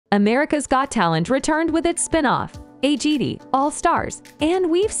America's Got Talent returned with its spin-off, AGT All-Stars, and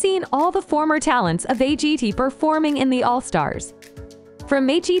we've seen all the former talents of AGT performing in the All-Stars. From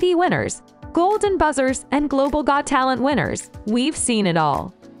AGT winners, Golden Buzzers, and Global Got Talent winners, we've seen it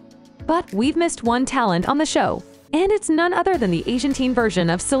all. But we've missed one talent on the show, and it's none other than the Argentine version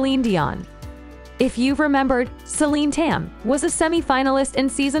of Celine Dion. If you've remembered, Celine Tam was a semi-finalist in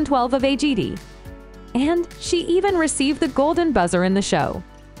Season 12 of AGT, and she even received the Golden Buzzer in the show.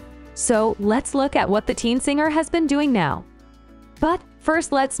 So let's look at what the teen singer has been doing now. But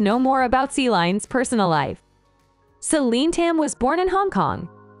first, let's know more about Celine's personal life. Celine Tam was born in Hong Kong,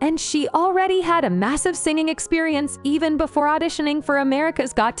 and she already had a massive singing experience even before auditioning for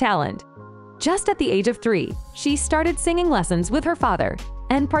America's Got Talent. Just at the age of 3, she started singing lessons with her father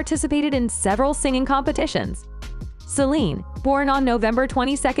and participated in several singing competitions. Celine, born on November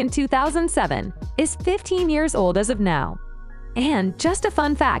 22, 2007, is 15 years old as of now. And just a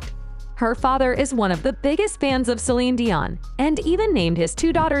fun fact, her father is one of the biggest fans of Celine Dion and even named his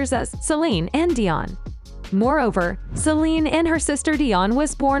 2 daughters as Celine and Dion. Moreover, Celine and her sister Dion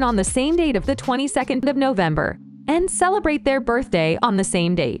was born on the same date of the 22nd of November and celebrate their birthday on the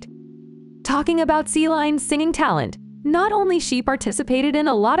same date. Talking about Celine's singing talent, not only she participated in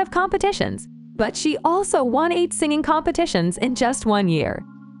a lot of competitions, but she also won 8 singing competitions in just 1 year.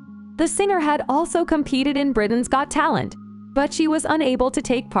 The singer had also competed in Britain's Got Talent, but she was unable to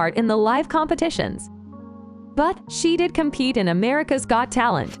take part in the live competitions. But she did compete in America's Got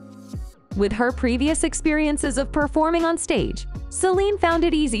Talent. With her previous experiences of performing on stage, Celine found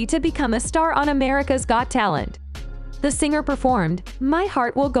it easy to become a star on America's Got Talent. The singer performed My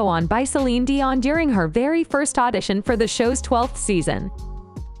Heart Will Go On by Celine Dion during her very first audition for the show's 12th season.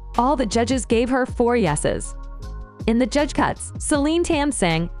 All the judges gave her 4 yeses. In the judge cuts, Celine Tam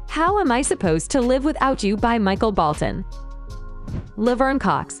sang How Am I Supposed to Live Without You by Michael Bolton. Laverne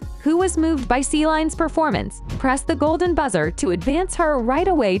Cox, who was moved by Celine's performance, pressed the golden buzzer to advance her right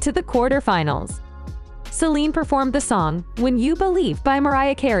away to the quarterfinals. Celine performed the song When You Believe by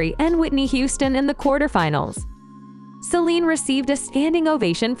Mariah Carey and Whitney Houston in the quarterfinals. Celine received a standing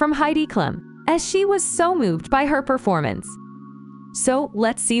ovation from Heidi Klum, as she was so moved by her performance. So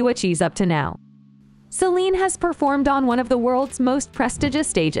let's see what she's up to now. Celine has performed on one of the world's most prestigious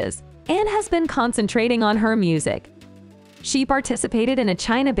stages and has been concentrating on her music. She participated in a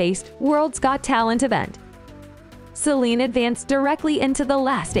China-based World's Got Talent event. Celine advanced directly into the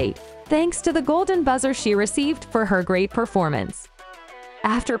last 8, thanks to the golden buzzer she received for her great performance.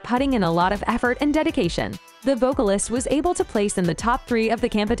 After putting in a lot of effort and dedication, the vocalist was able to place in the top 3 of the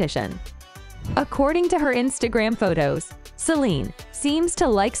competition. According to her Instagram photos, Celine seems to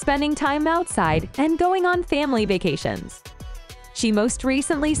like spending time outside and going on family vacations. She most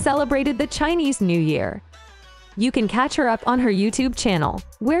recently celebrated the Chinese New Year. You can catch her up on her YouTube channel,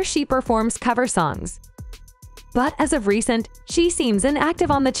 where she performs cover songs. But as of recent, she seems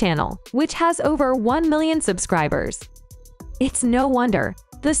inactive on the channel, which has over 1 million subscribers. It's no wonder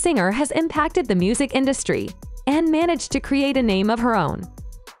the singer has impacted the music industry and managed to create a name of her own.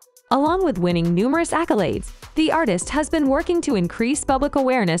 Along with winning numerous accolades, the artist has been working to increase public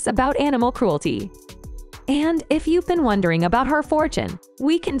awareness about animal cruelty. And if you've been wondering about her fortune,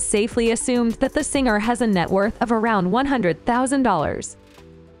 we can safely assume that the singer has a net worth of around $100,000.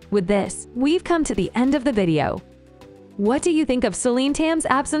 With this, we've come to the end of the video. What do you think of Celine Tam's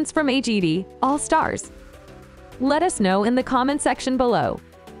absence from AGT All-Stars? Let us know in the comment section below.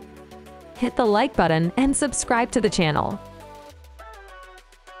 Hit the like button and subscribe to the channel.